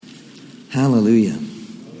Hallelujah.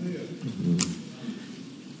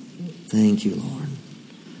 Thank you,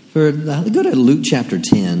 Lord. Go to Luke chapter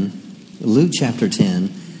 10. Luke chapter 10.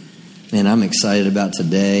 Man, I'm excited about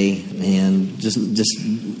today. And just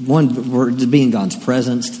to be in God's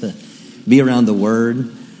presence, to be around the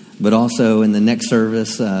Word. But also in the next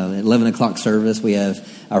service, 11 o'clock service, we have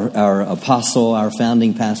our apostle, our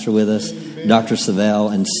founding pastor with us, Dr.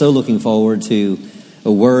 Savelle. And so looking forward to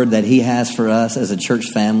a word that he has for us as a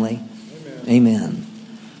church family. Amen.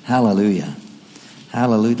 Hallelujah.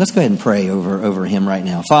 Hallelujah. Let's go ahead and pray over him right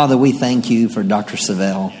now. Father, we thank you for Dr.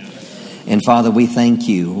 Savelle. And Father, we thank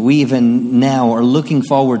you. We even now are looking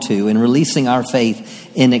forward to and releasing our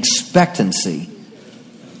faith in expectancy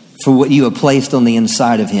for what you have placed on the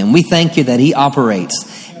inside of him. We thank you that he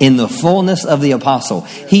operates in the fullness of the apostle.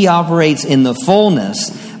 He operates in the fullness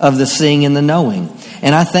of the seeing and the knowing.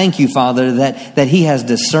 And I thank you, Father, that he has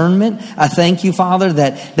discernment. I thank you, Father,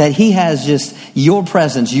 that he has just your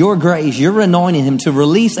presence, your grace, you're anointing him to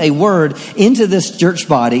release a word into this church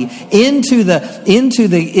body, into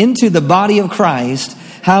the body of Christ.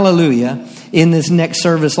 Hallelujah. In this next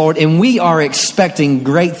service, Lord. And we are expecting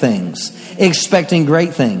great things. Expecting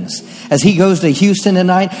great things. As he goes to Houston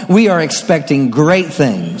tonight, we are expecting great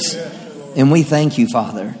things. And we thank you,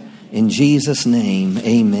 Father. In Jesus' name,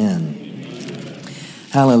 amen.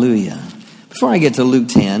 Hallelujah. Before I get to Luke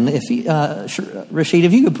 10, Rashid,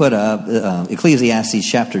 if you could put up Ecclesiastes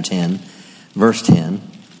chapter 10, verse 10.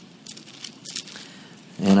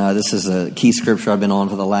 And this is a key scripture I've been on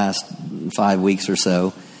for the last 5 weeks or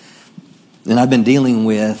so. And I've been dealing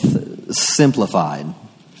with simplified.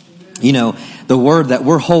 You know, the word that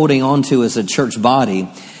we're holding on to as a church body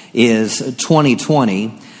is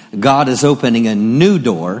 2020. God is opening a new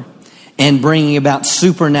door and bringing about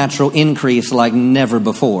supernatural increase like never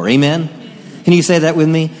before. Amen? Can you say that with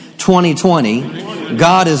me? 2020.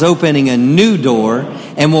 God is opening a new door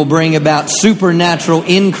and will bring about supernatural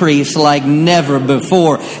increase like never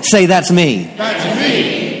before. Say, that's me. That's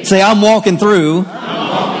me. Say, I'm walking through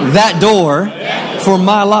that door for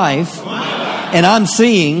my life, and I'm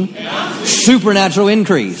seeing supernatural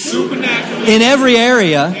increase. In every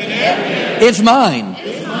area, it's mine.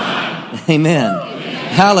 Amen.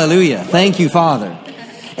 Hallelujah. Thank you, Father.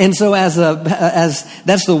 And so as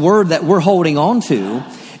that's the word that we're holding on to.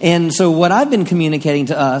 And so what I've been communicating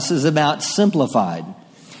to us is about simplified.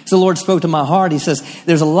 So the Lord spoke to my heart. He says,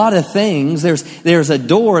 there's a lot of things. There's a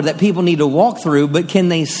door that people need to walk through, but can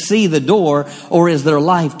they see the door, or is their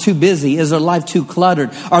life too busy? Is their life too cluttered?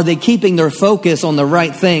 Are they keeping their focus on the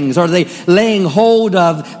right things? Are they laying hold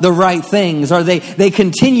of the right things? Are they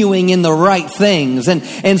continuing in the right things?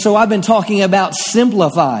 And so I've been talking about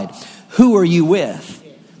simplified. Who are you with?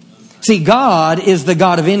 See, God is the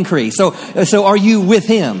God of increase. So are you with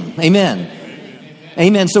him? Amen.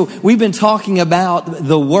 Amen. So we've been talking about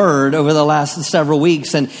the word over the last several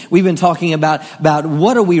weeks, and we've been talking about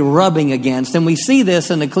what are we rubbing against. And we see this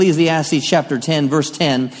in Ecclesiastes chapter 10, verse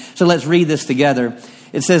 10. So let's read this together.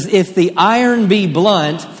 It says, if the iron be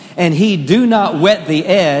blunt and he do not whet the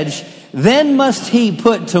edge, then must he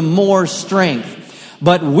put to more strength.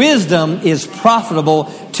 But wisdom is profitable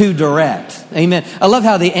to direct. Amen. I love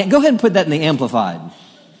how go ahead and put that in the Amplified.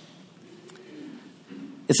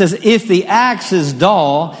 It says, if the axe is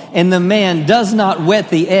dull and the man does not whet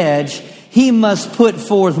the edge, he must put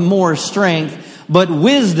forth more strength, but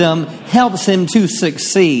wisdom helps him to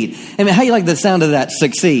succeed. I mean, how you like the sound of that,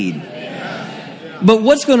 succeed? But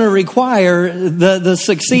what's going to require the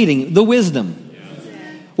succeeding? The wisdom.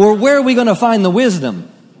 Well, where are we going to find the wisdom?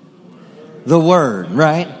 The Word,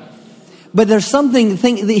 right? But there's something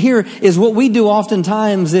here is what we do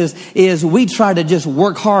oftentimes is we try to just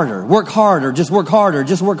work harder, just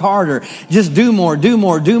do more,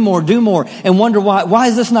 and wonder why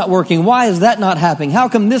is this not working? Why is that not happening? How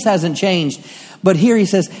come this hasn't changed? But here he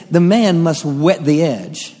says the man must whet the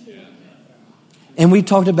edge. And we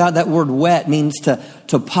talked about that word wet means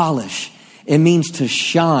to polish. It means to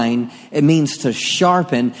shine. It means to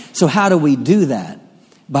sharpen. So how do we do that?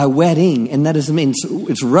 By wetting, and that means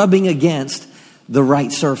it's rubbing against the right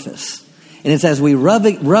surface. And it's as we rub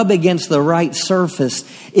against the right surface,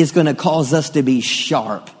 it's going to cause us to be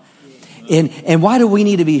sharp. And why do we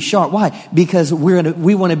need to be sharp? Why? Because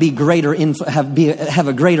we want to be greater, have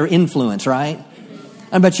a greater influence, right? I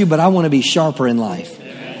don't know about you, but I want to be sharper in life.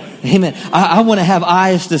 Amen. I want to have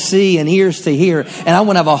eyes to see and ears to hear, and I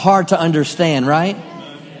want to have a heart to understand, right?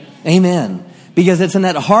 Amen. Because it's in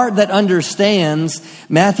that heart that understands,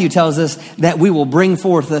 Matthew tells us, that we will bring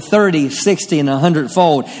forth a 30, 60, and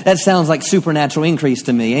 100-fold. That sounds like supernatural increase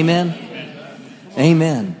to me. Amen?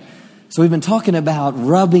 Amen. So we've been talking about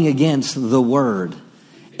rubbing against the Word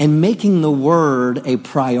and making the word a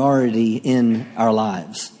priority in our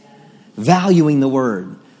lives. Valuing the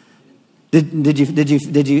word.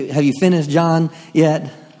 Have you finished John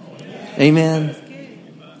yet? Amen.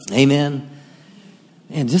 Amen.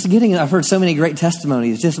 And I've heard so many great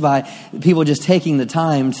testimonies just by people just taking the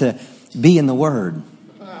time to be in the Word.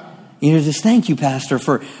 Just thank you, Pastor,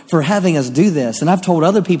 for having us do this. And I've told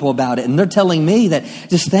other people about it, and they're telling me that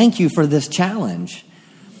just thank you for this challenge.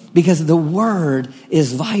 Because the Word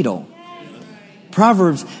is vital.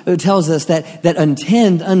 Proverbs tells us that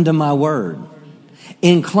attend unto my word.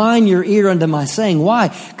 Incline your ear unto my saying. Why?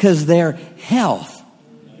 Because their health,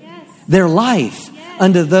 their life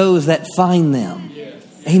unto those that find them.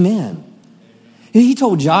 Amen. He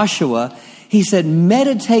told Joshua, he said,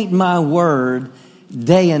 meditate my word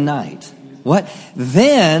day and night. What?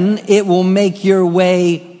 Then it will make your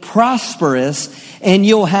way prosperous and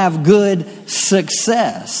you'll have good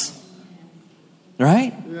success.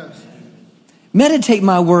 Right? Yes. Meditate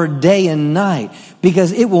my word day and night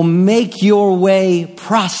because it will make your way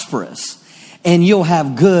prosperous and you'll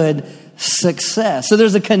have good success. So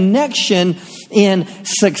there's a connection in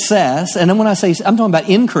success. And then when I say, I'm talking about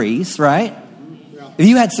increase, right? Yeah. If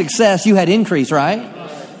you had success, you had increase, right?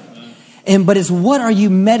 But it's what are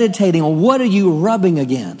you meditating on? What are you rubbing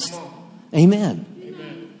against? Amen.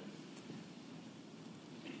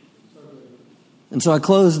 And so I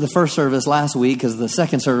closed the first service last week because the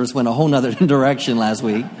second service went a whole nother direction last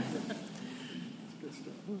week.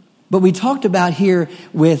 But we talked about here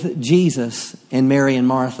with Jesus and Mary and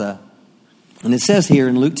Martha. And it says here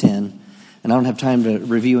in Luke 10, and I don't have time to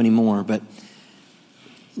review anymore, but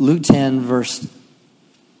Luke 10 verse,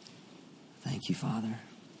 thank you, Father.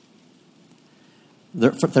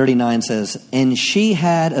 39 says, and she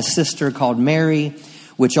had a sister called Mary,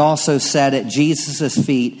 which also sat at Jesus'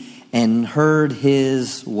 feet and heard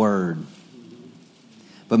his word.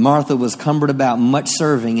 But Martha was cumbered about much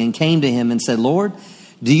serving and came to him and said, Lord,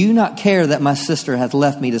 do you not care that my sister hath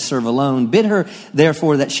left me to serve alone? Bid her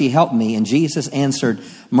therefore that she help me. And Jesus answered,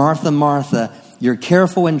 Martha, Martha, you're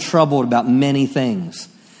careful and troubled about many things.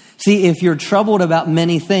 See, if you're troubled about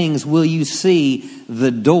many things, will you see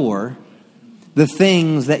the door, the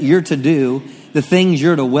things that you're to do, the things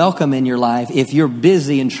you're to welcome in your life if you're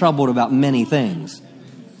busy and troubled about many things?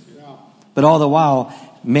 But all the while,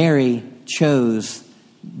 Mary chose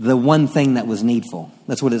the one thing that was needful.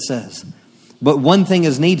 That's what it says. But one thing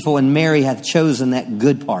is needful, and Mary hath chosen that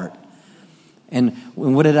good part. And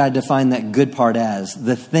what did I define that good part as?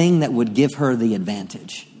 The thing that would give her the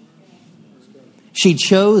advantage. She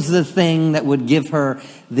chose the thing that would give her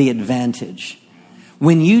the advantage.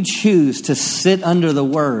 When you choose to sit under the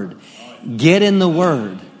Word, get in the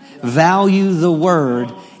Word, value the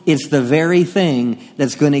Word, it's the very thing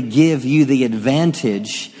that's going to give you the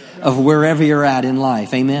advantage of wherever you're at in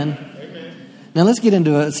life. Amen? Amen. Now let's get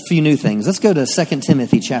into a few new things. Let's go to 2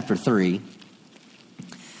 Timothy chapter 3.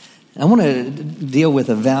 I want to deal with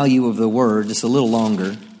the value of the Word just a little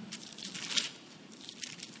longer.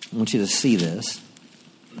 I want you to see this.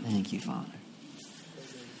 Thank you, Father.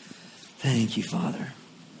 Thank you, Father.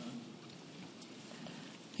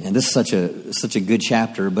 And this is such a good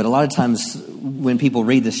chapter, but a lot of times when people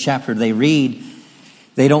read this chapter, they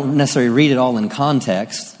don't necessarily read it all in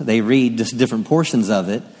context. They read just different portions of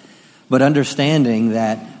it, but understanding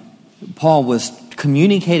that Paul was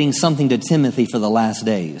communicating something to Timothy for the last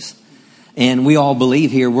days. And we all believe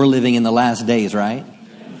here we're living in the last days, right?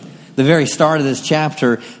 The very start of this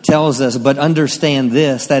chapter tells us, but understand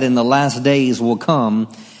this, that in the last days will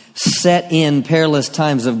come, set in perilous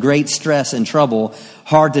times of great stress and trouble,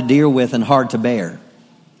 hard to deal with and hard to bear.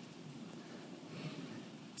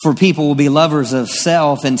 For people will be lovers of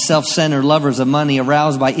self and self-centered, lovers of money,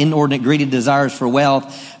 aroused by inordinate greedy desires for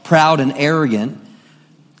wealth, proud and arrogant,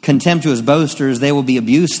 contemptuous boasters. They will be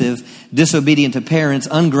abusive, disobedient to parents,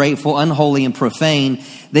 ungrateful, unholy, and profane.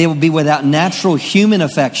 They will be without natural human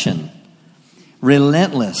affection,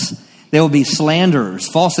 relentless. They will be slanderers,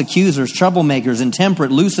 false accusers, troublemakers,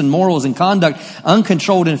 intemperate, loose in morals and conduct,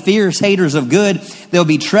 uncontrolled and fierce, haters of good. They'll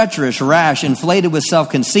be treacherous, rash, inflated with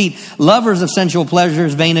self-conceit, lovers of sensual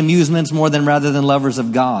pleasures, vain amusements, rather than lovers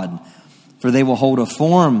of God. For they will hold a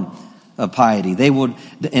form of piety. They will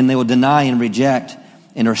deny and reject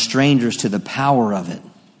and are strangers to the power of it.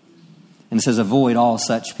 And it says, avoid all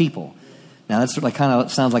such people. Now that's kind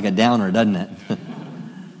of sounds like a downer, doesn't it?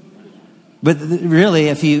 But really,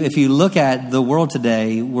 if you look at the world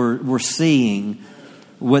today, we're seeing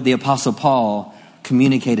what the Apostle Paul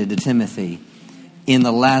communicated to Timothy. In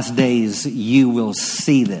the last days, you will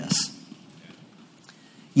see this.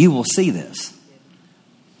 You will see this.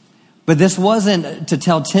 But this wasn't to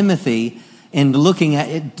tell Timothy, and looking at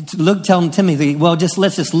it, telling Timothy, well,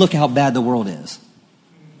 let's just look how bad the world is.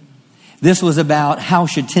 This was about how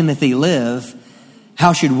should Timothy live?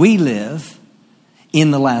 How should we live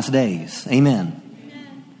in the last days? Amen.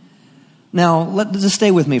 Now, just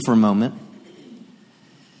stay with me for a moment.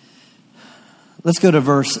 Let's go to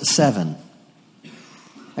verse 7.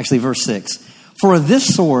 Actually, verse 6. For of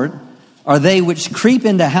this sort are they which creep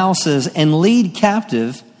into houses and lead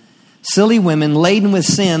captive silly women laden with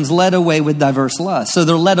sins, led away with diverse lusts. So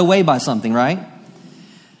they're led away by something, right?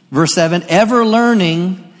 Verse 7, ever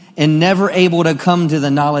learning and never able to come to the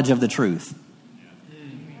knowledge of the truth.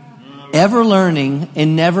 Ever learning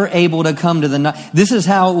and never able to come to this is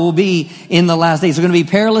how it will be in the last days. There are going to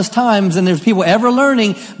be perilous times, and there's people ever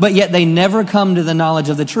learning, but yet they never come to the knowledge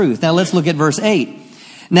of the truth. Now let's look at verse 8.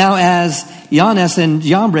 Now as Jannes and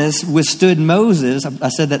Jambres withstood Moses, I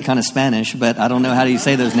said that kind of Spanish, but I don't know how do you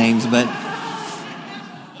say those names, but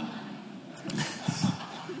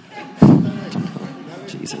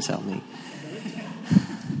Jesus help me.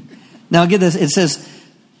 Now get this, it says,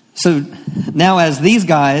 so now as these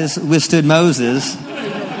guys withstood Moses,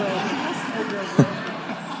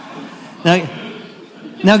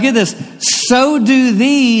 now get this, so do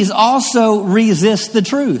these also resist the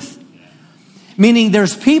truth. Meaning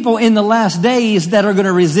there's people in the last days that are going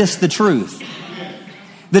to resist the truth.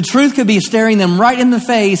 The truth could be staring them right in the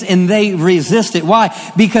face and they resist it. Why?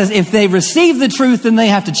 Because if they receive the truth, then they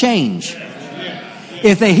have to change.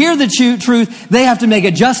 If they hear the truth, they have to make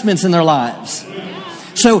adjustments in their lives.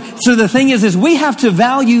 So the thing is we have to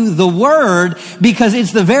value the word because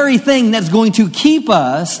it's the very thing that's going to keep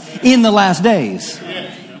us in the last days.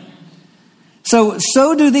 So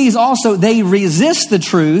do these also. They resist the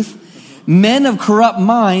truth. Men of corrupt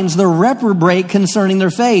minds, the reprobate concerning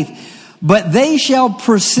their faith. But they shall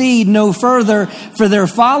proceed no further, for their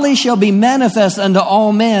folly shall be manifest unto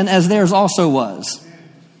all men, as theirs also was.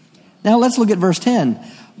 Now let's look at verse 10.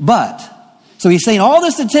 But, so he's saying all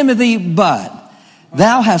this to Timothy, but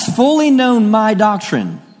thou hast fully known my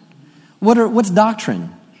doctrine. What's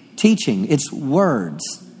doctrine? Teaching. It's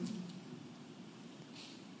words.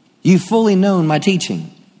 You've fully known my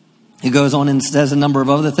teaching. He goes on and says a number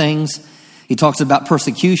of other things. He talks about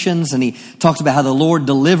persecutions, and he talks about how the Lord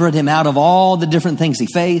delivered him out of all the different things he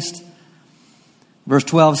faced. Verse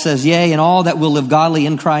 12 says, yea, and all that will live godly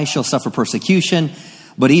in Christ shall suffer persecution,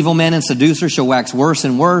 but evil men and seducers shall wax worse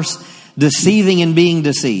and worse, deceiving and being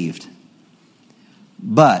deceived.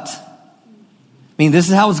 But, this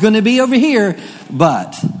is how it's going to be over here,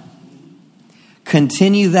 but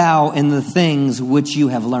continue thou in the things which you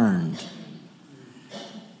have learned.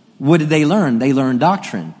 What did they learn? They learned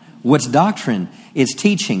doctrine. What's doctrine? It's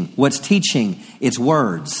teaching. What's teaching? It's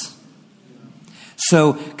words.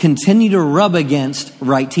 So continue to rub against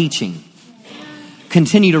right teaching.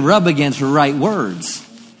 Continue to rub against right words.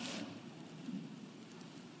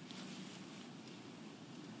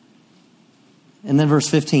 And then verse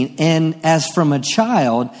 15, and as from a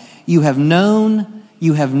child you have known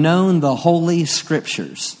the holy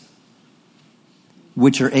scriptures,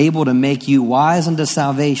 which are able to make you wise unto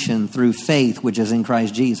salvation through faith which is in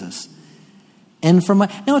Christ Jesus. And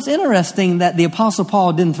now it's interesting that the Apostle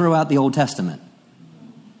Paul didn't throw out the Old Testament.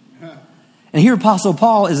 And here Apostle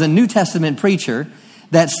Paul is a New Testament preacher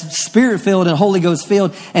that's Spirit-filled and Holy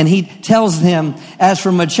Ghost-filled, and he tells them, as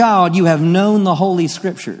from a child you have known the Holy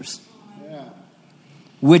Scriptures,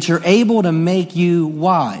 which are able to make you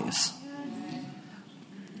wise.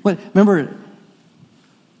 Remember,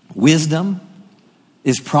 wisdom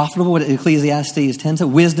is profitable. What Ecclesiastes 10 says,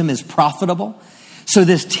 wisdom is profitable. So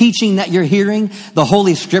this teaching that you're hearing, the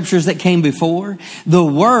Holy Scriptures that came before, the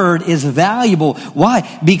Word is valuable.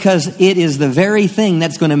 Why? Because it is the very thing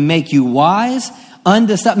that's going to make you wise,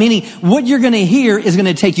 meaning what you're going to hear is going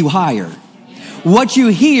to take you higher. What you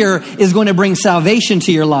hear is going to bring salvation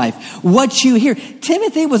to your life. What you hear,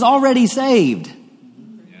 Timothy was already saved.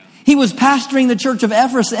 He was pastoring the church of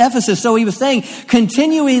Ephesus. So he was saying,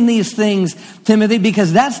 continue in these things, Timothy,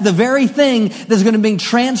 because that's the very thing that's going to bring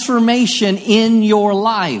transformation in your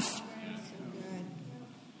life.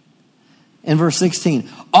 In verse 16,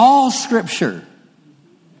 all Scripture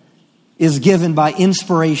is given by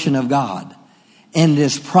inspiration of God and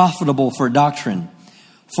is profitable for doctrine,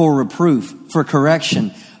 for reproof, for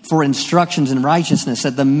correction, for instructions in righteousness,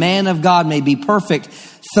 that the man of God may be perfect,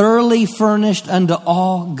 thoroughly furnished unto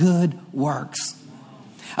all good works.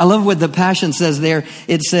 I love what the Passion says there.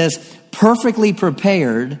 It says, perfectly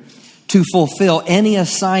prepared to fulfill any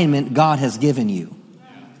assignment God has given you.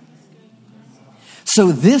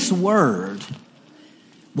 So this word,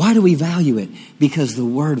 why do we value it? Because the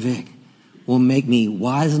word, Vic, will make me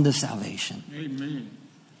wise unto salvation. Amen.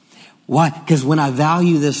 Why? Because when I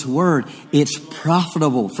value this word, it's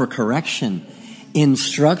profitable for correction,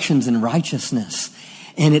 instructions in righteousness.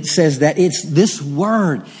 And it says that it's this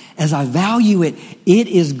word, as I value it, it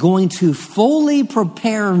is going to fully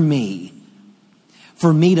prepare me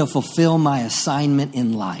for me to fulfill my assignment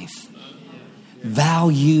in life.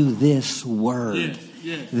 Value this word.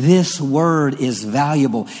 This word is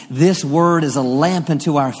valuable. This word is a lamp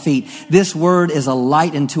unto our feet. This word is a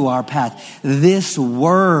light unto our path. This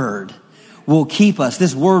word will keep us.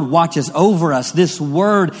 This word watches over us. This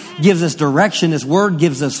word gives us direction. This word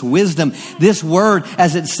gives us wisdom. This word,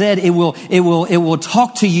 as it said, it will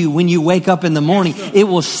talk to you when you wake up in the morning. It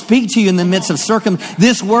will speak to you in the midst of circumstance.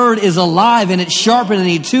 This word is alive and it's sharper than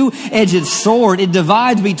a two-edged sword. It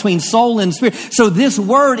divides between soul and spirit. So this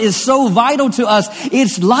word is so vital to us.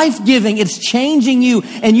 It's life-giving. It's changing you.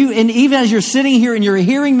 And even as you're sitting here and you're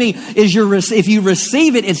hearing me, if you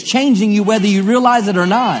receive it, it's changing you whether you realize it or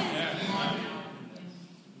not.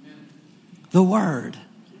 The word,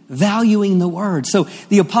 valuing the word. So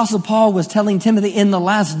the Apostle Paul was telling Timothy, in the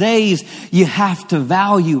last days, you have to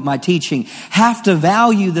value my teaching, have to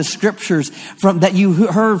value the scriptures that you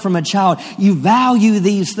heard from a child. You value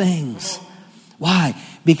these things. Why?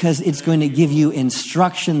 Because it's going to give you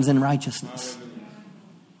instructions in righteousness,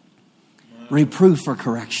 reproof for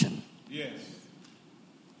correction.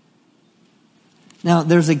 Now,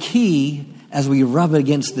 there's a key as we rub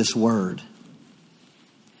against this word.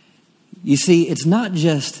 You see, it's not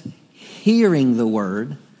just hearing the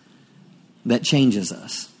word that changes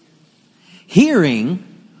us. Hearing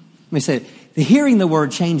the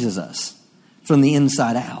word changes us from the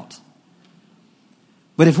inside out.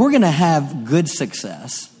 But if we're going to have good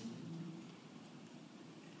success,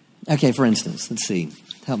 okay, for instance, let's see.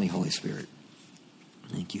 Help me, Holy Spirit.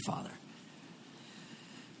 Thank you, Father.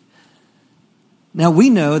 Now,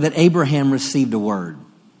 we know that Abraham received a word.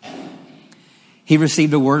 He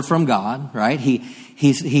received a word from God, right?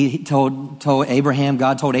 He told Abraham,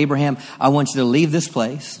 God told Abraham, I want you to leave this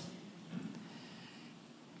place.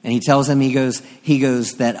 And he tells him, he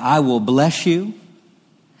goes that I will bless you.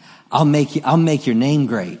 I'll make your name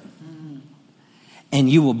great. And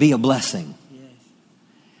you will be a blessing.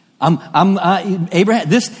 Abraham,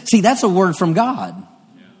 that's a word from God.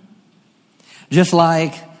 Just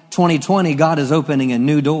like 2020, God is opening a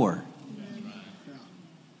new door.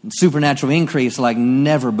 Supernatural increase like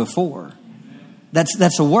never before.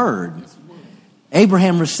 That's a word.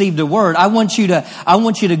 Abraham received a word. I want you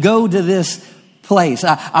to go to this place.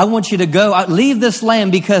 I want you to go, leave this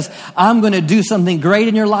land because I'm going to do something great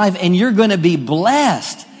in your life and you're going to be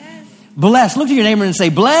blessed. Blessed. Look at your neighbor and say,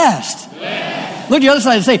 blessed. Blessed. Look at the other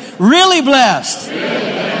side and say, really blessed. Really blessed.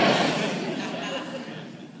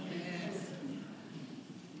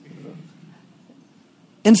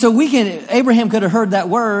 And so Abraham could have heard that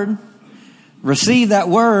word, received that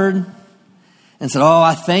word, and said, oh,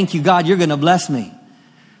 I thank you, God, you're going to bless me.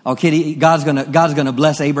 Oh, Kitty, God's going to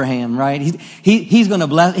bless Abraham, right? He's going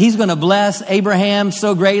to bless Abraham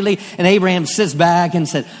so greatly. And Abraham sits back and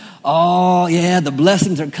said, oh, yeah, the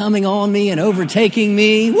blessings are coming on me and overtaking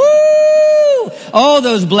me. Woo! Oh,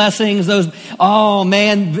 those blessings, oh,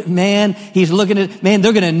 man, he's looking at, man,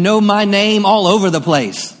 they're going to know my name all over the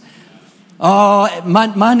place. Oh,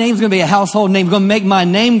 my name's going to be a household name. It's going to make my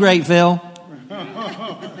name great, Phil.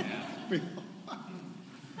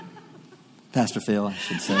 Pastor Phil, I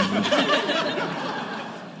should say.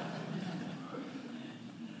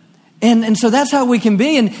 And so that's how we can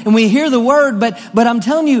be. And we hear the word, but I'm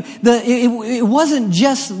telling you, it wasn't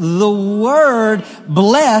just the word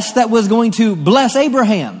blessed that was going to bless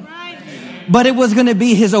Abraham. But it was going to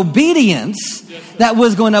be his obedience that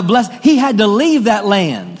was going to bless. He had to leave that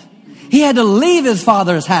land. He had to leave his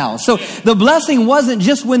father's house. So the blessing wasn't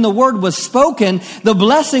just when the word was spoken. The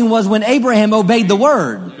blessing was when Abraham obeyed the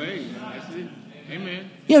word.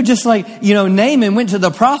 You know, just like, Naaman went to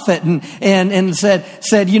the prophet and said,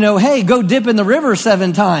 hey, go dip in the river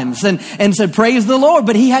 7 times and said, praise the Lord.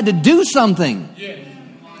 But he had to do something.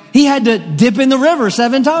 He had to dip in the river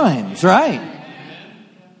 7 times, right?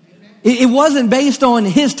 It wasn't based on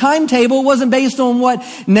his timetable. It wasn't based on what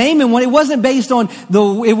Naaman wanted. It wasn't based on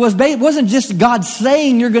it wasn't just God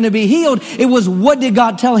saying you're going to be healed. It was what did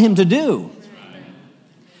God tell him to do?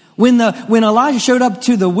 When Elijah showed up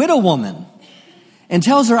to the widow woman and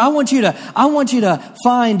tells her, I want you to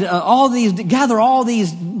find gather all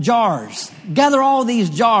these jars,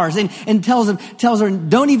 and tells her,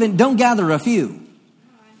 don't gather a few.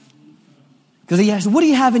 Because he asked, what do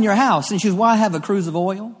you have in your house? And she says, well, I have a cruse of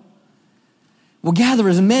oil. Well, gather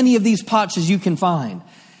as many of these pots as you can find.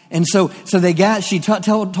 And so she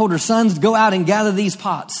told her sons to go out and gather these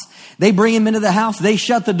pots. They bring them into the house. They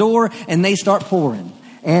shut the door and they start pouring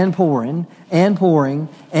and pouring and pouring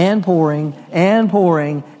and pouring and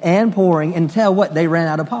pouring and pouring until what? They ran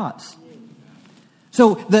out of pots.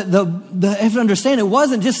 So the have to understand, it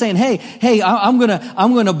wasn't just saying, hey, I'm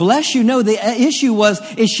gonna bless you. No, the issue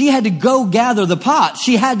is she had to go gather the pots.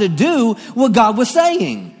 She had to do what God was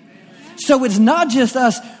saying. So it's not just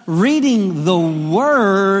us reading the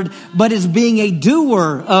word, but it's being a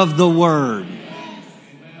doer of the word.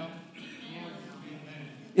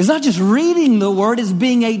 It's not just reading the word, it's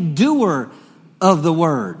being a doer of the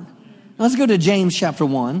word. Now let's go to James chapter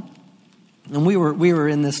 1. And we were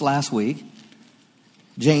in this last week.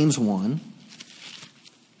 James 1.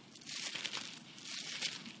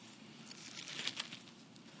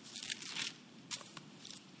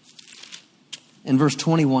 In verse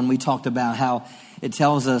 21, we talked about how it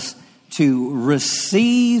tells us to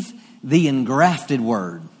receive the engrafted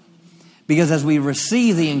word. Because as we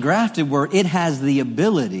receive the engrafted word, it has the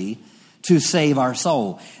ability to save our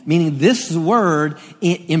soul. Meaning this word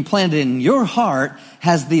implanted in your heart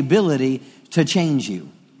has the ability to change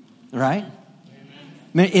you. Right?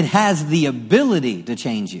 It has the ability to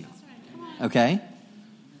change you. Okay?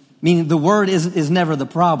 Meaning the word is never the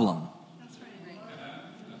problem.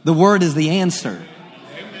 The word is the answer.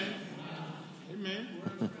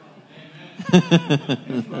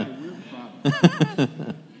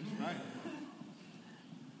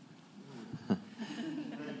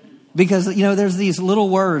 Because, there's these little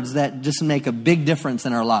words that just make a big difference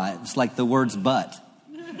in our lives, like the words but.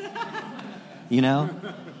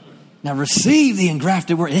 Now receive the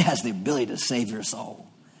engrafted word. It has the ability to save your soul.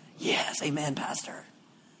 Yes, amen, Pastor.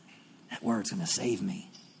 That word's going to save me.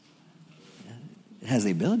 It has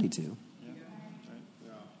the ability to.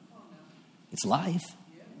 It's life.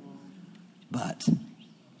 But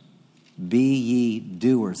be ye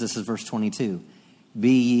doers. This is verse 22.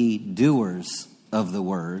 Be ye doers of the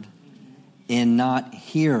word, and not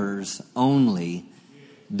hearers only,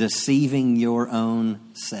 deceiving your own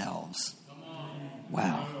selves.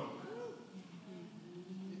 Wow.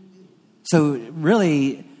 So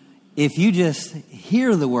really, if you just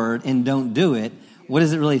hear the word and don't do it, what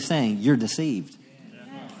is it really saying? You're deceived.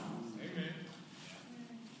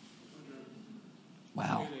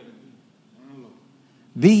 Wow.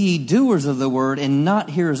 Be ye doers of the word and not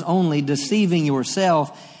hearers only, deceiving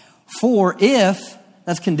yourself. For if,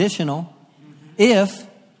 that's conditional, if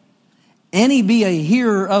any be a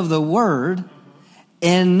hearer of the word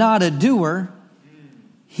and not a doer,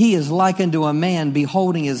 he is like unto a man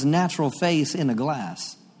beholding his natural face in a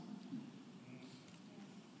glass.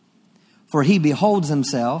 For he beholds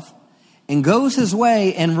himself and goes his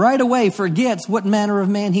way and right away forgets what manner of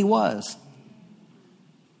man he was.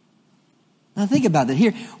 Now think about that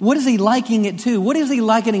here. What is he likening it to? What is he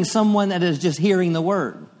likening someone that is just hearing the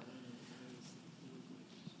word?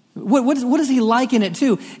 What is he liken it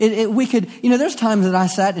to? We could, there's times that I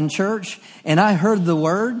sat in church and I heard the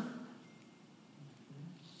word.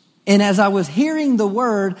 And as I was hearing the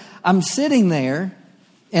word, I'm sitting there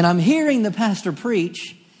and I'm hearing the pastor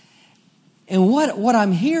preach. And what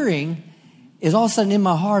I'm hearing is all of a sudden in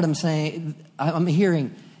my heart, I'm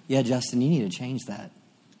hearing, yeah, Justin, you need to change that.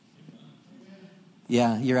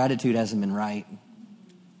 Yeah, your attitude hasn't been right.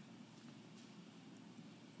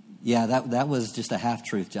 Yeah, that was just a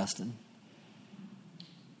half-truth, Justin.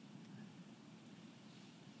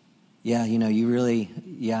 Yeah, you really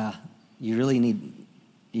need,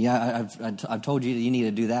 I've told you that you need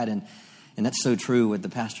to do that, and that's so true what the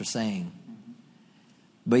pastor's saying.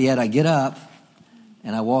 But yet I get up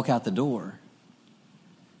and I walk out the door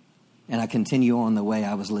and I continue on the way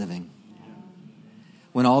I was living.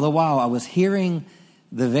 When all the while I was hearing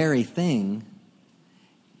the very thing,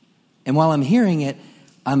 and while I'm hearing it,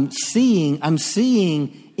 I'm seeing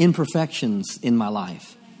imperfections in my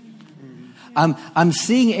life. I'm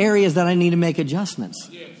seeing areas that I need to make adjustments.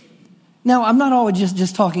 Now, I'm not always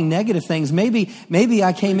just talking negative things. Maybe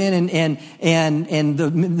I came in and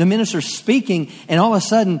the minister's speaking, and all of a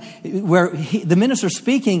sudden, the minister's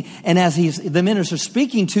speaking, and as the minister's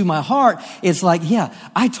speaking to my heart, it's like, yeah,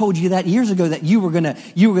 I told you that years ago that you were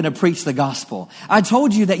gonna preach the gospel. I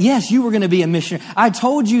told you that yes, you were gonna be a missionary. I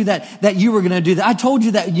told you that you were gonna do that. I told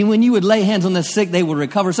you that when you would lay hands on the sick, they would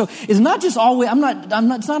recover. So it's not just always.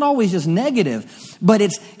 It's not always just negative, but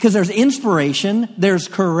it's because there's inspiration, there's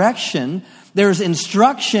correction. There's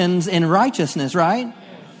instructions in righteousness, right?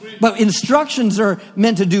 But instructions are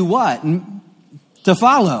meant to do what? To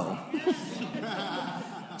follow.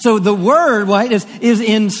 So the word, right, is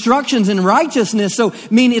instructions in righteousness. So,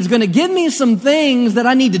 it's going to give me some things that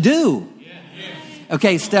I need to do.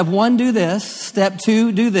 Okay, step 1, do this. Step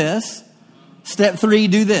 2, do this. Step 3,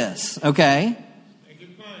 do this. Okay?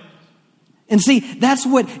 And see, that's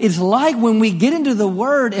what it's like when we get into the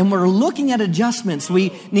Word and we're looking at adjustments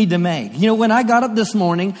we need to make. You know, when I got up this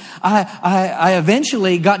morning, I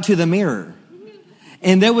eventually got to the mirror.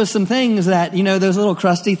 And there was some things that, you know, those little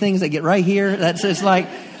crusty things that get right here. That's it's like,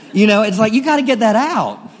 you know, it's like you got to get that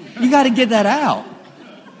out. You got to get that out.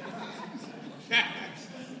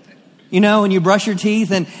 You know, and you brush your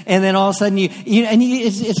teeth and then all of a sudden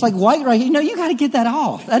it's like white right here. You know, you got to get that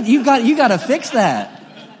off. You got to fix that.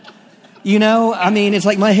 You know, I mean, it's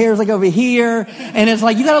like my hair's like over here, and it's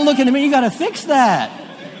like you got to look in the mirror. You got to fix that.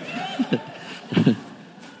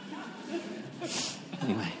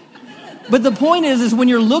 Anyway, but the point is when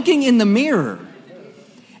you're looking in the mirror,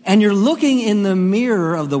 and you're looking in the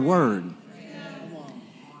mirror of the Word,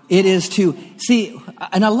 it is to see.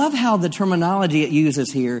 And I love how the terminology it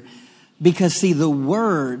uses here, because see, the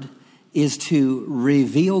Word is to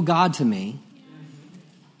reveal God to me.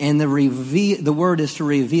 And the Word is to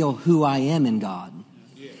reveal who I am in God.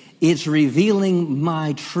 It's revealing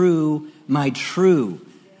my true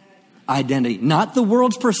identity. Not the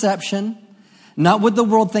world's perception, not what the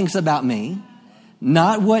world thinks about me,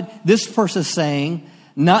 not what this person's saying,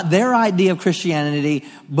 not their idea of Christianity,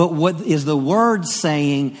 but what is the Word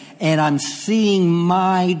saying, and I'm seeing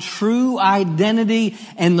my true identity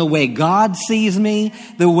and the way God sees me,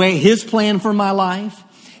 the way His plan for my life.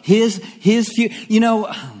 His future, you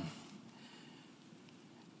know,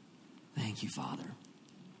 thank you, Father.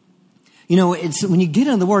 You know, it's when you get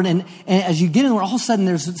into the Word, and as you get in, all of a sudden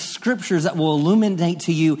there's scriptures that will illuminate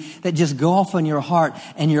to you that just go off in your heart,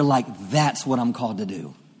 and you're like, that's what I'm called to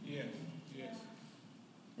do. Yes.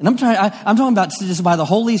 And I'm talking about just by the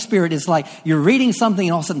Holy Spirit. It's like you're reading something,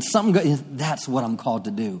 and all of a sudden something goes, that's what I'm called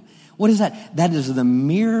to do. What is that? That is the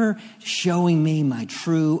mirror showing me my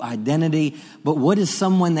true identity. But what is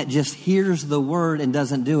someone that just hears the Word and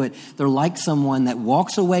doesn't do it? They're like someone that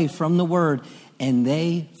walks away from the Word and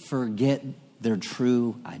they forget their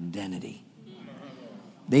true identity.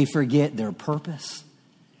 They forget their purpose.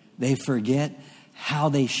 They forget how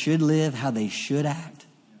they should live, how they should act.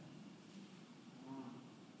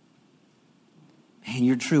 And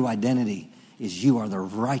your true identity is you are the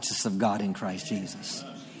righteousness of God in Christ Jesus.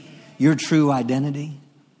 Your true identity.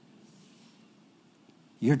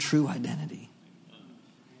 Your true identity.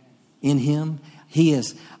 In Him, He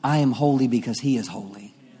is, I am holy because He is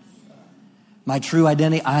holy. My true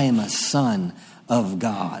identity, I am a son of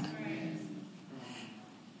God.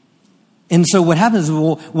 And so what happens is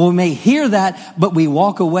we may hear that, but we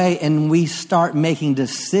walk away and we start making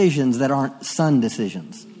decisions that aren't son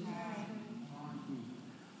decisions.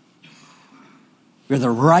 We're the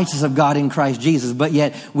righteousness of God in Christ Jesus, but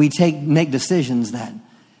yet we make decisions that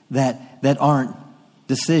aren't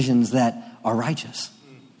decisions that are righteous.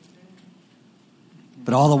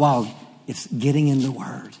 But all the while, it's getting in the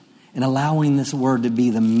Word and allowing this Word to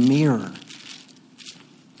be the mirror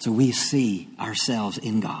so we see ourselves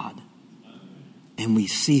in God and we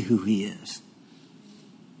see who He is.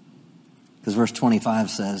 Because verse 25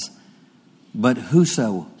 says, but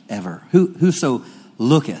whoso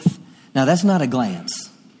looketh. Now, that's not a glance.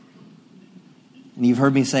 And you've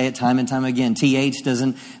heard me say it time and time again. TH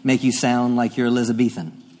doesn't make you sound like you're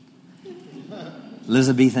Elizabethan.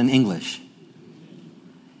 Elizabethan English.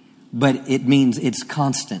 But it means it's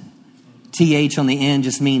constant. TH on the end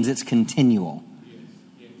just means it's continual.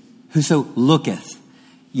 Whoso looketh.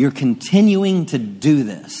 You're continuing to do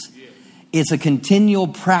this. It's a continual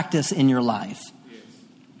practice in your life.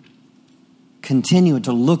 Continue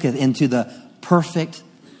to look into the perfect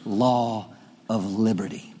law of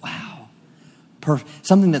liberty. Wow.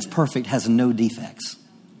 Something that's perfect has no defects.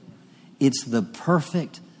 It's the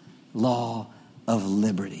perfect law of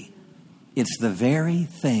liberty. It's the very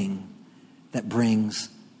thing that brings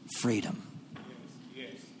freedom. Yes.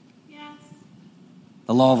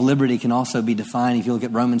 The law of liberty can also be defined, if you look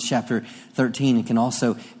at Romans chapter 13, it can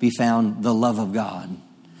also be found the love of God.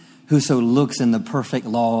 Whoso looks in the perfect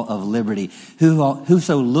law of liberty.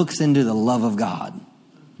 Whoso looks into the love of God.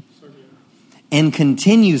 And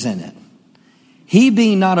continues in it. He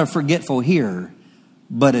being not a forgetful hearer,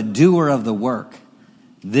 but a doer of the work,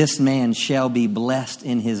 this man shall be blessed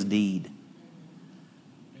in his deed.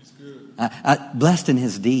 That's good. Blessed in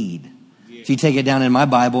his deed. Yeah. So you take it down in my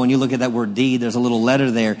Bible and you look at that word deed, there's a little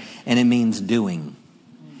letter there, and it means doing.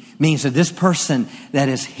 It means that this person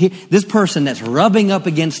that's rubbing up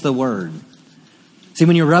against the Word. See,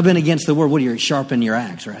 when you're rubbing against the Word, what are you sharpening your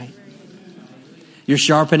axe, right? You're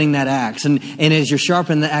sharpening that axe. And as you're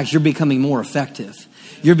sharpening the axe, you're becoming more effective.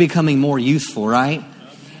 You're becoming more useful, right?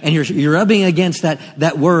 And you're rubbing against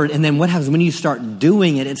that word. And then what happens when you start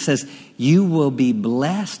doing it? It says, you will be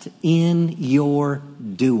blessed in your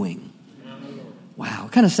doing. Wow.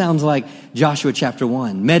 It kind of sounds like Joshua chapter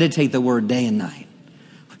 1. Meditate the word day and night.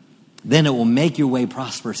 Then it will make your way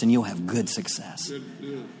prosperous and you'll have good success.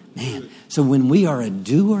 Man, so when we are a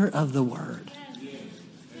doer of the word,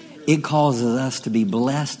 it causes us to be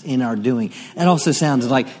blessed in our doing. It also sounds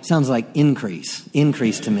like increase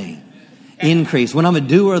to me. Increase. When I'm a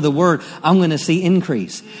doer of the word, I'm going to see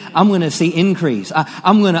increase. I'm going to see increase.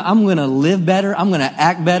 I'm going to live better. I'm going to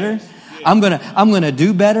act better. I'm going to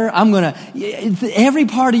do better. Every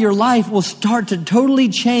part of your life will start to totally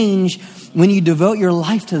change when you devote your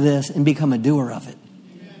life to this and become a doer of it.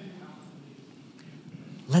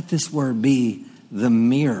 Let this word be the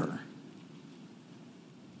mirror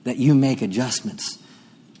that you make adjustments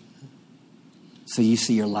so you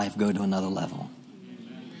see your life go to another level.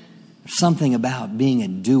 There's something about being a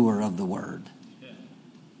doer of the word.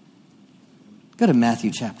 Go to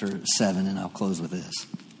Matthew chapter 7 and I'll close with this.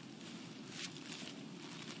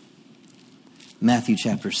 Matthew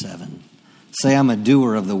chapter 7. Say, I'm a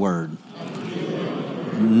doer of the word,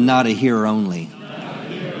 not a hearer only.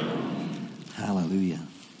 Hallelujah.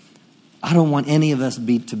 I don't want any of us to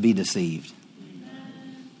be deceived.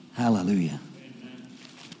 Hallelujah.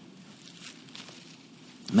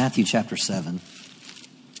 Matthew chapter 7.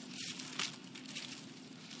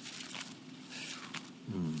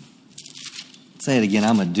 Say it again.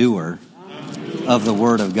 I'm a doer of the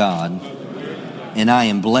word of God, and I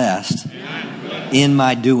am blessed in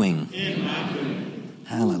my doing.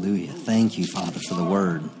 Hallelujah. Thank you, Father, for the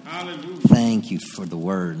word. Thank you for the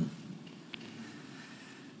word.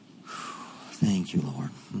 Thank you, Lord.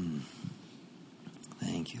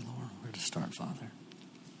 Thank you, Lord. Where to start, Father?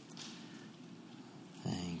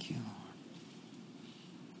 Thank you, Lord.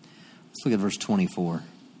 Let's look at verse 24.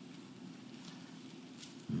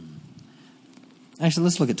 Actually,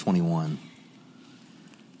 let's look at 21.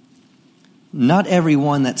 Not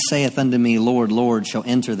everyone that saith unto me, Lord, Lord, shall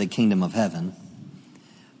enter the kingdom of heaven,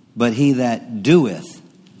 but he that doeth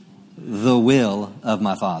the will of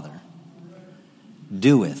my Father.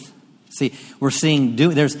 Doeth. See, we're seeing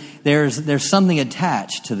there's something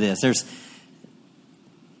attached to this.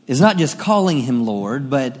 It's not just calling him Lord,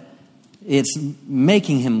 but it's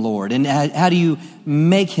making him Lord. And how do you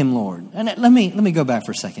make him Lord? And let me go back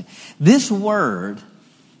for a second. This word,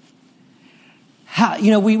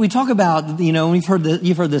 we talk about, you've heard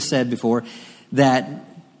this said before, that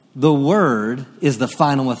the word is the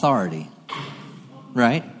final authority.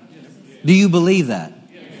 Right? Do you believe that?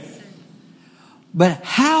 But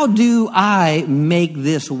how do I make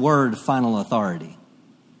this word final authority?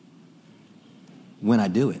 When I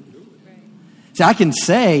do it. See, I can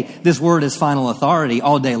say this word is final authority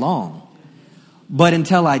all day long. But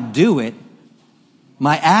until I do it,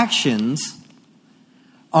 my actions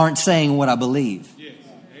aren't saying what I believe. Yes.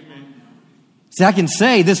 Amen. See, I can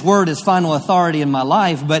say this word is final authority in my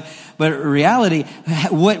life, but in reality,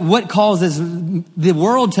 what causes the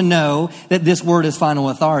world to know that this word is final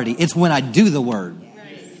authority? It's when I do the word.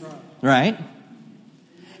 Yes. Right?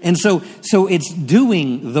 And so it's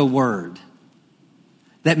doing the word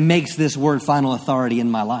that makes this word final authority in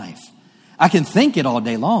my life. I can think it all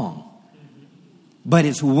day long, but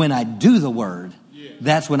it's when I do the word,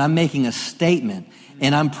 that's when I'm making a statement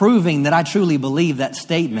and I'm proving that I truly believe that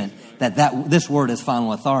statement, that this word is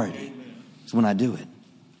final authority. It's when I do it.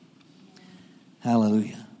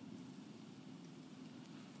 Hallelujah.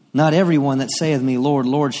 Not everyone that saith me, Lord,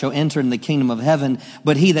 Lord, shall enter in the kingdom of heaven,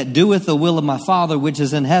 but he that doeth the will of my Father which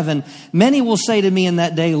is in heaven. Many will say to me in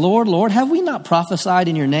that day, Lord, Lord, have we not prophesied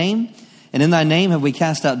in your name? And in thy name have we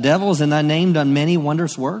cast out devils, in thy name done many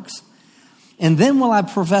wondrous works? And then will I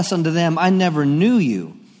profess unto them, I never knew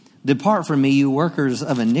you. Depart from me, you workers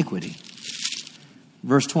of iniquity.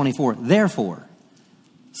 Verse 24, therefore.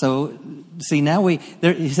 So, see, now he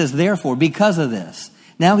says, therefore, because of this.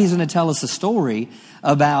 Now he's going to tell us a story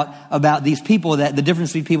about these people, that the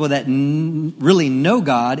difference between people that really know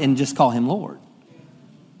God and just call him Lord.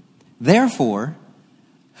 Therefore,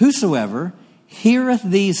 whosoever heareth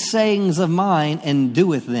these sayings of mine and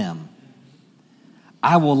doeth them,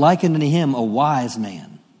 I will liken unto him a wise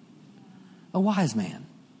man. A wise man.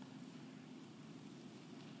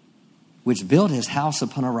 Which built his house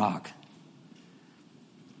upon a rock.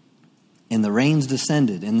 And the rains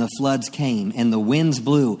descended, and the floods came, and the winds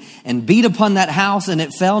blew, and beat upon that house, and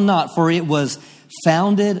it fell not, for it was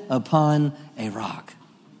founded upon a rock.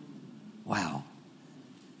 Wow.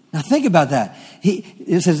 Now think about that.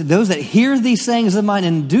 It says, those that hear these sayings of mine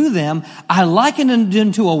and do them, I liken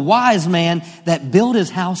them to a wise man that built his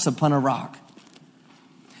house upon a rock.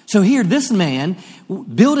 So here, this man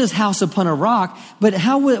built his house upon a rock, but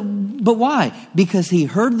why? Because he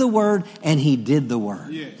heard the word and he did the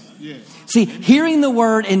word. Yes, yes. See, hearing the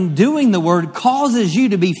word and doing the word causes you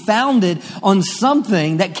to be founded on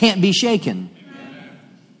something that can't be shaken.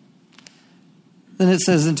 Then it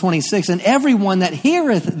says in 26, and everyone that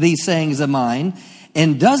heareth these sayings of mine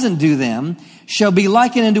and doesn't do them shall be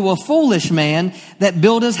likened unto a foolish man that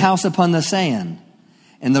built his house upon the sand.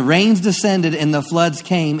 And the rains descended and the floods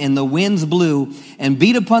came and the winds blew and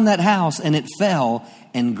beat upon that house and it fell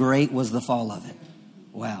and great was the fall of it.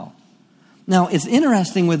 Wow. Now, it's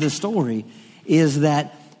interesting with this story is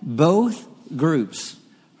that both groups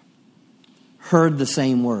heard the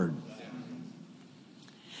same word.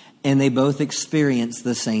 And they both experienced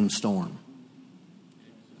the same storm.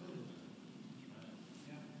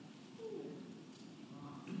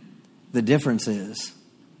 The difference is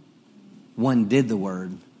one did the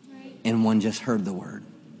word and one just heard the word.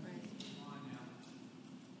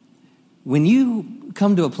 When you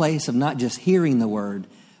come to a place of not just hearing the word,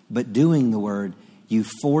 but doing the word, you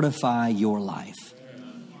fortify your life.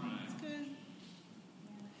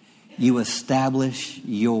 You establish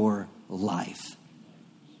your life.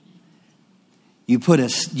 You put a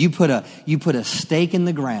stake in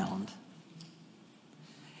the ground.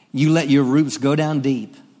 You let your roots go down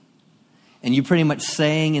deep. And you pretty much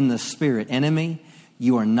saying in the spirit, enemy,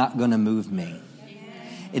 you are not going to move me.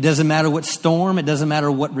 It doesn't matter what storm. It doesn't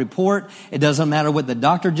matter what report. It doesn't matter what the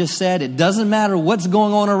doctor just said. It doesn't matter what's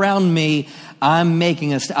going on around me. I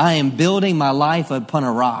am building my life upon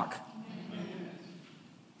a rock.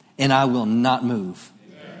 And I will not move.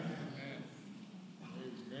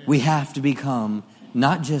 We have to become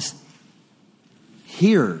not just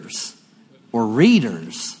hearers or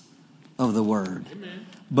readers of the word,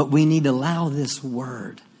 but we need to allow this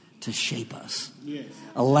word to shape us. Yes.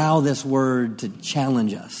 Allow this word to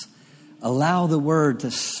challenge us. Allow the word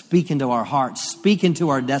to speak into our hearts, speak into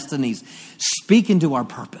our destinies, speak into our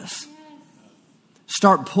purpose.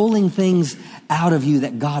 Start pulling things out of you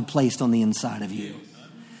that God placed on the inside of you.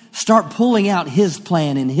 Start pulling out His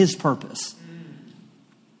plan and His purpose.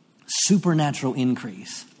 Supernatural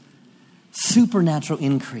increase. Supernatural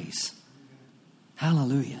increase.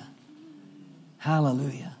 Hallelujah.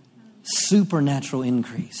 Hallelujah. Supernatural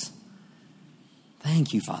increase.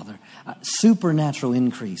 Thank you, Father. Supernatural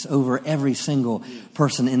increase over every single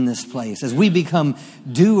person in this place. As we become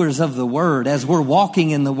doers of the word, as we're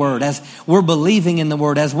walking in the word, as we're believing in the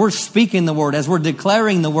word, as we're speaking the word, as we're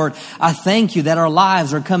declaring the word, I thank you that our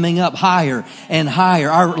lives are coming up higher and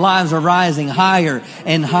higher. Our lives are rising higher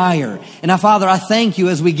and higher. And now, Father, I thank you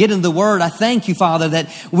as we get into the word. I thank you, Father,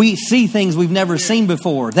 that we see things we've never seen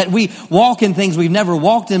before, that we walk in things we've never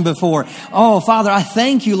walked in before. Oh, Father, I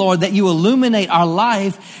thank you, Lord, that you illuminate our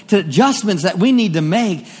life to adjustments that we need to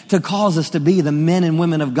make to cause us to be the men and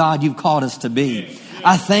women of God you've called us to be.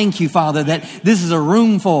 I thank you, Father, that this is a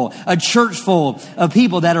room full, a church full of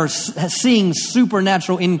people that are seeing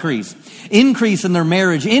supernatural increase. Increase in their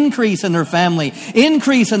marriage, increase in their family,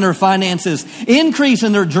 increase in their finances, increase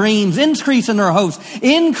in their dreams, increase in their hopes,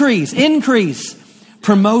 increase,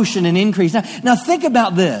 promotion and increase. Now think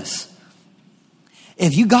about this.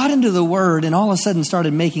 If you got into the word and all of a sudden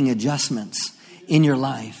started making adjustments in your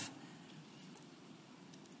life,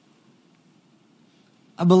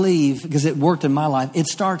 I believe, because it worked in my life, it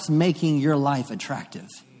starts making your life attractive.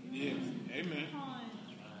 Yes. Amen.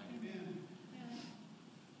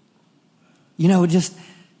 You know, just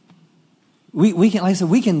we can, like I said,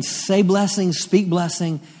 we can say blessing, speak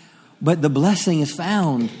blessing, but the blessing is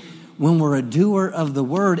found when we're a doer of the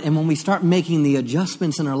word, and when we start making the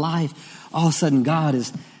adjustments in our life. All of a sudden, God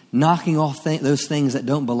is knocking off those things that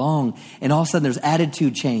don't belong. And all of a sudden there's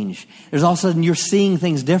attitude change. There's all of a sudden you're seeing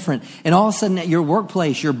things different. And all of a sudden at your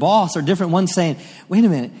workplace, your boss or different ones saying, wait a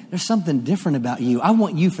minute, there's something different about you. I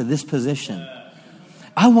want you for this position.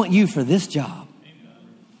 I want you for this job.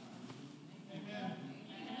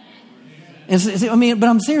 But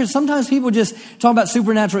I'm serious. Sometimes people just talk about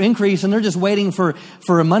supernatural increase and they're just waiting for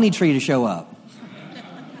a money tree to show up.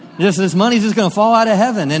 Just this money's just going to fall out of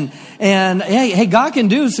heaven, and hey, God can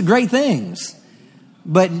do some great things,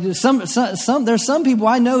 but there's some people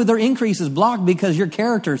I know their increase is blocked because your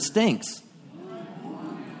character stinks.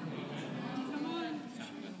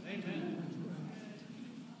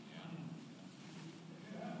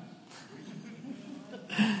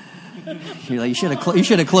 You're like, you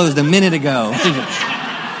should have closed a minute ago.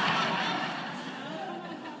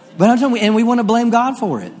 But I'm telling you, and we want to blame God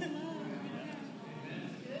for it.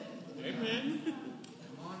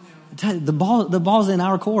 The ball's in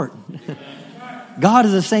our court. God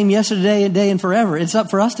is the same yesterday, today, and forever. It's up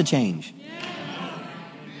for us to change.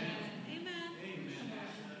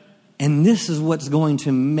 And this is what's going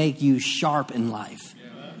to make you sharp in life.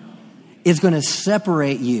 It's going to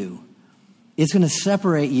separate you. It's going to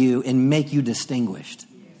separate you and make you distinguished.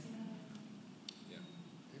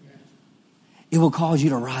 It will cause you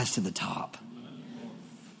to rise to the top.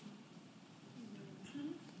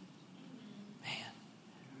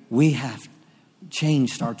 Man,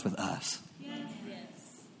 change starts with us.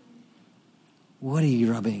 What are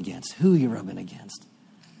you rubbing against? Who are you rubbing against?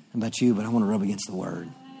 How about you? But I want to rub against the word.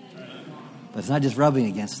 But it's not just rubbing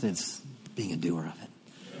against it, it's being a doer of it.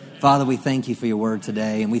 Father, we thank you for your word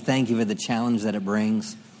today, and we thank you for the challenge that it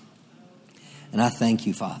brings. And I thank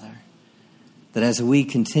you, Father, that as we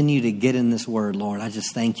continue to get in this word, Lord, I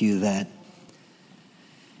just thank you that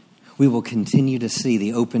we will continue to see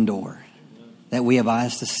the open door, that we have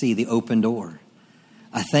eyes to see the open door.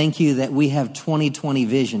 I thank you that we have 2020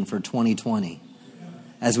 vision for 2020.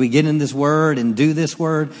 As we get in this word and do this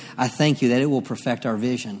word, I thank you that it will perfect our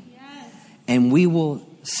vision. And we will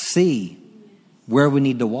see where we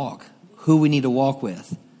need to walk, who we need to walk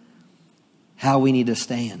with, how we need to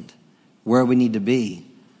stand, where we need to be,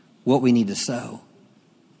 what we need to sow.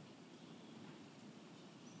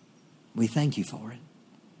 We thank you for it.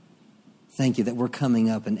 Thank you that we're coming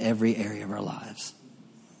up in every area of our lives.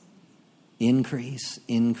 Increase,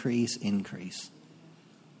 increase, increase.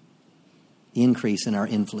 Increase in our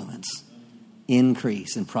influence.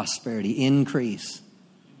 Increase in prosperity. Increase,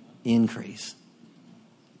 increase.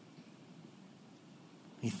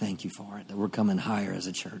 We thank you for it, that we're coming higher as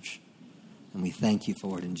a church. And we thank you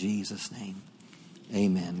for it in Jesus' name.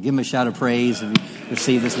 Amen. Give him a shout of praise if you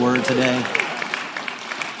receive this word today.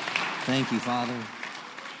 Thank you, Father.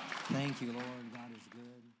 Thank you, Lord. God is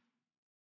good.